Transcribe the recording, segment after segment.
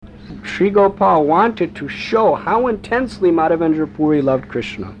Sri Gopal wanted to show how intensely Madhavendra Puri loved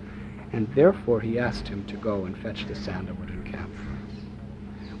Krishna, and therefore he asked him to go and fetch the sandalwood and camphor.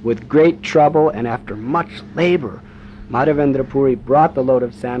 With great trouble and after much labor, Madhavendra Puri brought the load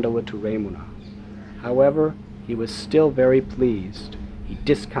of sandalwood to Ramuna. However, he was still very pleased. He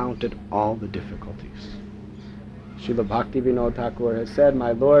discounted all the difficulties. Srila Bhaktivinoda Thakur has said,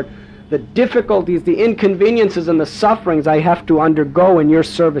 "My Lord, the difficulties, the inconveniences, and the sufferings I have to undergo in your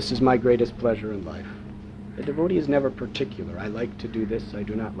service is my greatest pleasure in life." The devotee is never particular. I like to do this, I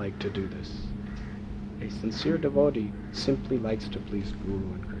do not like to do this. A sincere devotee simply likes to please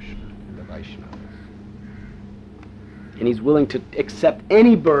Guru and Krishna and the Vaishnavas. And he's willing to accept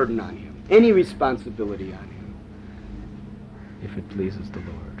any burden on him, any responsibility on him, if it pleases the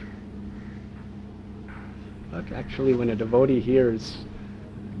Lord. But actually, when a devotee hears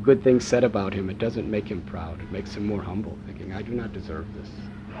good things said about him, it doesn't make him proud. It makes him more humble, thinking, I do not deserve this.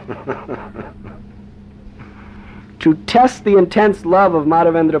 To test the intense love of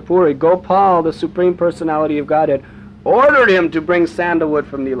Madhavendra Puri, Gopal, the Supreme Personality of Godhead, ordered him to bring sandalwood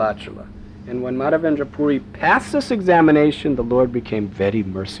from Nilachala. And when Madhavendra Puri passed this examination, the Lord became very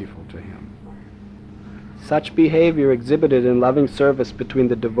merciful to him. Such behavior exhibited in loving service between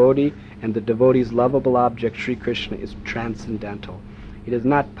the devotee and the devotee's lovable object, Sri Krishna, is transcendental. It is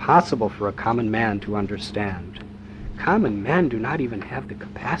not possible for a common man to understand. Common men do not even have the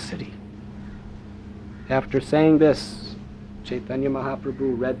capacity. After saying this, Chaitanya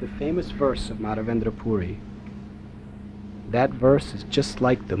Mahaprabhu read the famous verse of Madhavendra Puri. That verse is just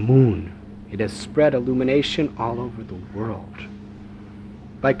like the moon. It has spread illumination all over the world.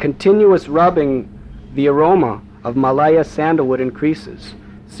 By continuous rubbing, the aroma of Malaya sandalwood increases.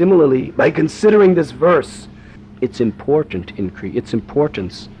 Similarly, by considering this verse, its importance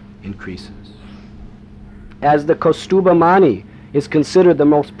increases. As the Kaustuba Mani is considered the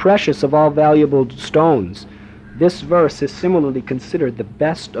most precious of all valuable stones, this verse is similarly considered the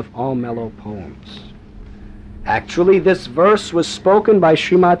best of all mellow poems. Actually, this verse was spoken by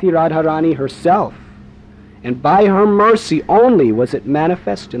Srimati Radharani herself, and by her mercy only was it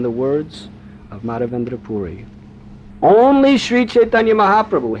manifest in the words of Madhavendra Puri. Only Sri Chaitanya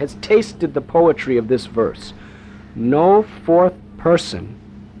Mahaprabhu has tasted the poetry of this verse. No fourth person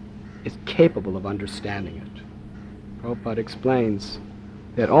is capable of understanding it. Prabhupada explains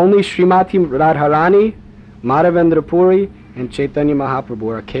that only Srimati Radharani, Madhavendra Puri, and Chaitanya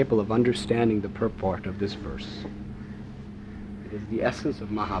Mahaprabhu are capable of understanding the purport of this verse. It is the essence of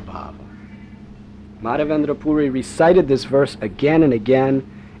Mahabhava. Madhavendra Puri recited this verse again and again,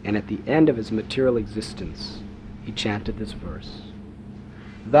 and at the end of his material existence, he chanted this verse.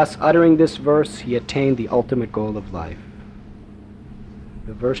 Thus, uttering this verse, he attained the ultimate goal of life.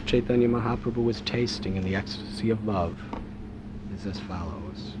 The verse Chaitanya Mahaprabhu was tasting in the ecstasy of love is as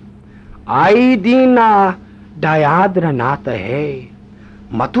follows. Ai dina dayadra nata hai,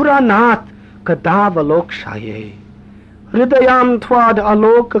 mathura nath kadav alok shaye, hridayam twad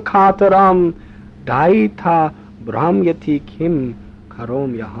alok khataram, daitha brahmyati kim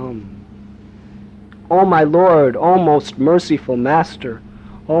karom yaham. O my Lord, O most merciful Master,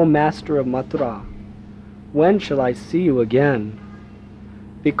 O Master of Mathura, when shall I see you again?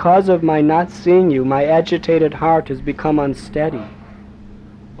 Because of my not seeing you, my agitated heart has become unsteady.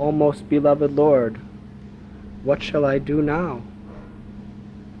 O most beloved Lord, what shall I do now?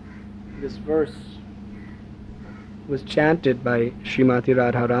 This verse was chanted by Srimati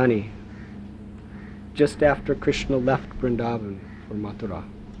Radharani just after Krishna left Vrindavan for Mathura.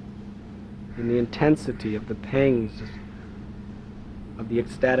 In the intensity of the pangs of the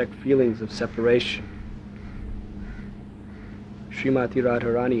ecstatic feelings of separation, Srimati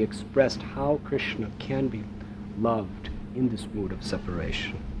Radharani expressed how Krishna can be loved in this mood of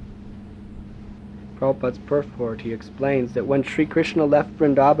separation. Prabhupada's purport, he explains that when Sri Krishna left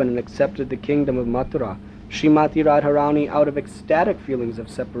Vrindavan and accepted the kingdom of Mathura, Srimati Radharani, out of ecstatic feelings of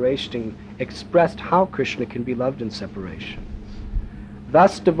separation, expressed how Krishna can be loved in separation.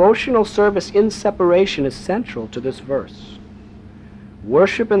 Thus, devotional service in separation is central to this verse.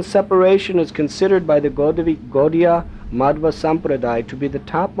 Worship in separation is considered by the Gaudiya Madhva Sampradaya to be the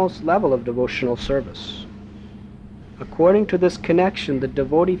topmost level of devotional service. According to this connection, the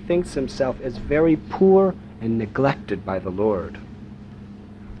devotee thinks himself as very poor and neglected by the Lord.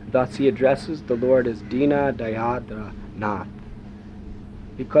 Thus he addresses the Lord as Dina Dayadra Nath.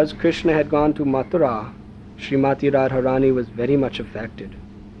 Because Krishna had gone to Mathura, Srimati Radharani was very much affected,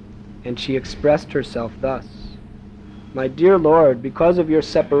 and she expressed herself thus. My dear Lord, because of your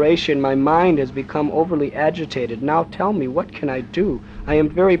separation, my mind has become overly agitated. Now tell me, what can I do? I am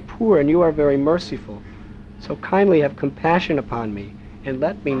very poor and you are very merciful. So kindly have compassion upon me and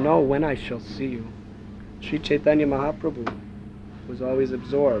let me know when I shall see you. Sri Chaitanya Mahaprabhu was always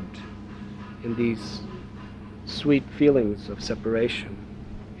absorbed in these sweet feelings of separation,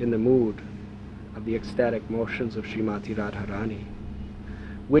 in the mood of the ecstatic motions of Srimati Radharani,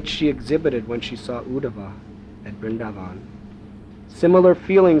 which she exhibited when she saw Uddhava at Vrindavan. Similar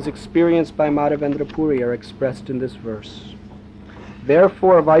feelings experienced by Madhavendra Puri are expressed in this verse.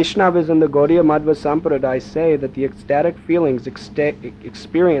 Therefore, Vaishnavas in the Gaudiya Madhva Sampradaya say that the ecstatic feelings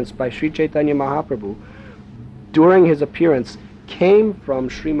experienced by Sri Chaitanya Mahaprabhu during his appearance came from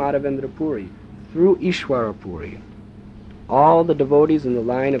Sri Madhavendra Puri through Ishwara Puri. All the devotees in the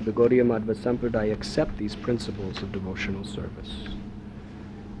line of the Gaudiya Madhva Sampradaya accept these principles of devotional service.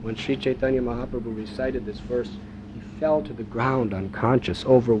 When Sri Chaitanya Mahaprabhu recited this verse, he fell to the ground unconscious,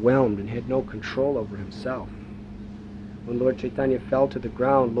 overwhelmed, and had no control over himself. When Lord Chaitanya fell to the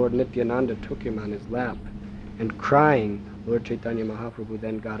ground, Lord Nityananda took him on his lap, and crying, Lord Chaitanya Mahaprabhu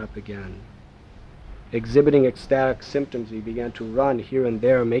then got up again. Exhibiting ecstatic symptoms, he began to run here and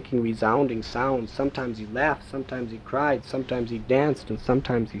there, making resounding sounds. Sometimes he laughed, sometimes he cried, sometimes he danced, and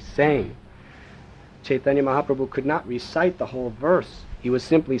sometimes he sang. Chaitanya Mahaprabhu could not recite the whole verse. He was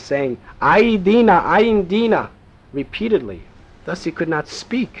simply saying, Ai Dina, repeatedly. Thus he could not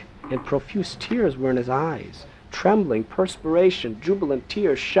speak, and profuse tears were in his eyes. Trembling, perspiration, jubilant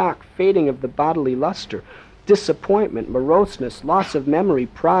tears, shock, fading of the bodily luster, disappointment, moroseness, loss of memory,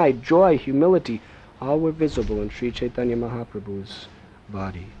 pride, joy, humility, all were visible in Sri Chaitanya Mahaprabhu's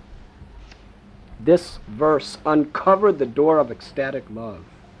body. This verse uncovered the door of ecstatic love,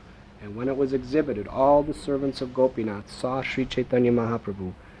 and when it was exhibited, all the servants of Gopinath saw Sri Chaitanya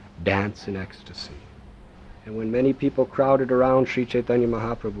Mahaprabhu dance in ecstasy. And when many people crowded around Sri Chaitanya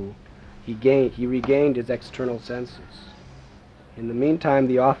Mahaprabhu, he regained his external senses. In the meantime,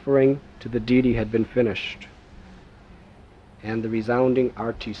 the offering to the deity had been finished, and the resounding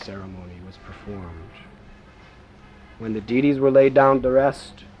arti ceremony was performed. When the deities were laid down to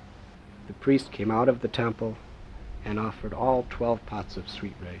rest, the priest came out of the temple and offered all 12 pots of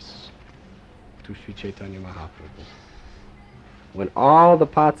sweet rice to Sri Chaitanya Mahaprabhu. When all the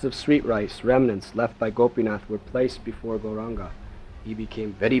pots of sweet rice, remnants left by Gopinath, were placed before Gauranga, he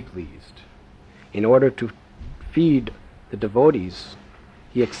became very pleased. In order to feed the devotees,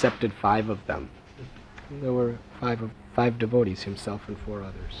 he accepted 5 of them. There were five devotees, himself and 4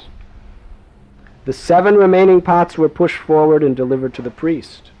 others. The 7 remaining pots were pushed forward and delivered to the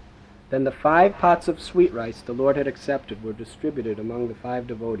priest. Then the 5 pots of sweet rice the Lord had accepted were distributed among the 5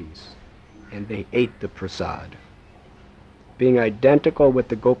 devotees, and they ate the prasad. Being identical with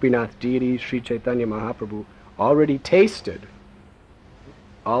the Gopinath deity, Sri Chaitanya Mahaprabhu already tasted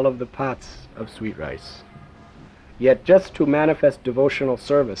all of the pots of sweet rice. Yet just to manifest devotional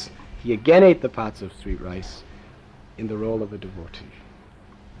service, he again ate the pots of sweet rice in the role of a devotee.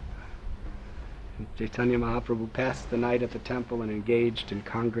 And Chaitanya Mahaprabhu passed the night at the temple and engaged in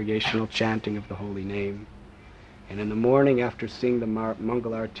congregational chanting of the holy name. And in the morning, after seeing the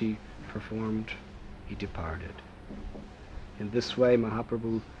Mangal Arati performed, he departed. In this way,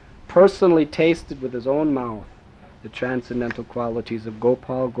 Mahaprabhu personally tasted with his own mouth the transcendental qualities of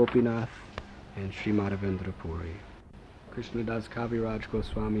Gopal, Gopinath, and Sri Madhavendra Puri. Krishnadas Kaviraj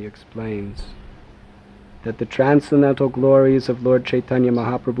Goswami explains that the transcendental glories of Lord Chaitanya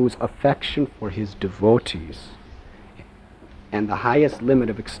Mahaprabhu's affection for his devotees and the highest limit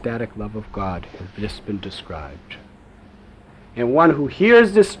of ecstatic love of God have just been described. And one who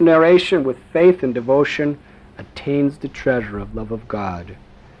hears this narration with faith and devotion attains the treasure of love of God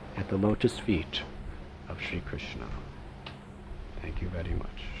at the lotus feet of Sri Krishna. Thank you very much.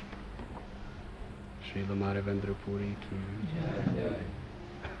 Srila Madhavendra Puri ki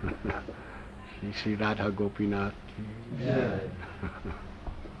Shri Radha Gopinath ki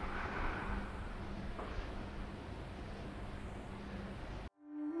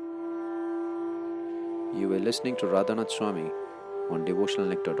You were listening to Radhanath Swami on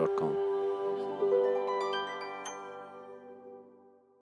devotionalnectar.com.